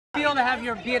Feel to have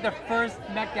your be at the first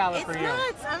Met Gala for you?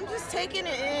 It's nuts. I'm just taking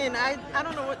it in. I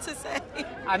don't know what to say.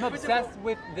 I'm obsessed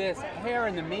with this hair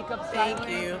and the makeup styling. Thank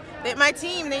you. My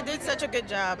team, they did such a good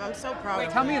job. I'm so proud of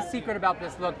them. Tell me a secret about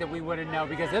this look that we wouldn't know,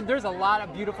 because there's a lot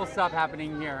of beautiful stuff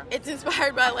happening here. It's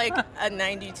inspired by like a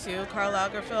 92 Karl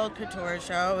Lagerfeld couture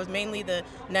show. It was mainly the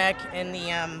neck and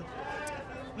the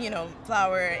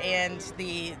flower and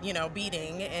the,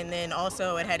 beading. And then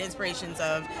also it had inspirations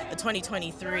of the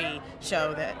 2023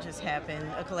 show that just happened,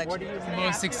 a collection. What are you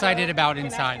most excited about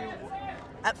inside?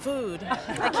 Food.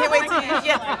 I can't wait to eat.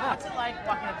 Yeah. What's it like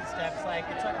walking up the steps? Like,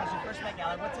 it's like your first Met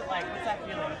Gala. What's it like? What's that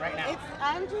feeling right now?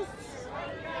 I'm just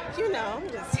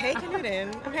taking it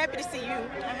in. I'm happy to see you.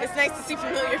 It's nice to see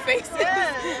familiar faces.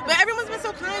 Yeah. But everyone's been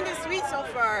so kind and sweet so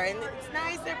far. And it's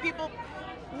nice. There are people,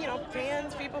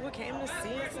 fans, people who came to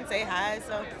see us and say hi.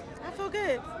 So I feel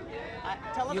good.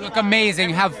 You look amazing.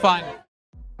 Have fun.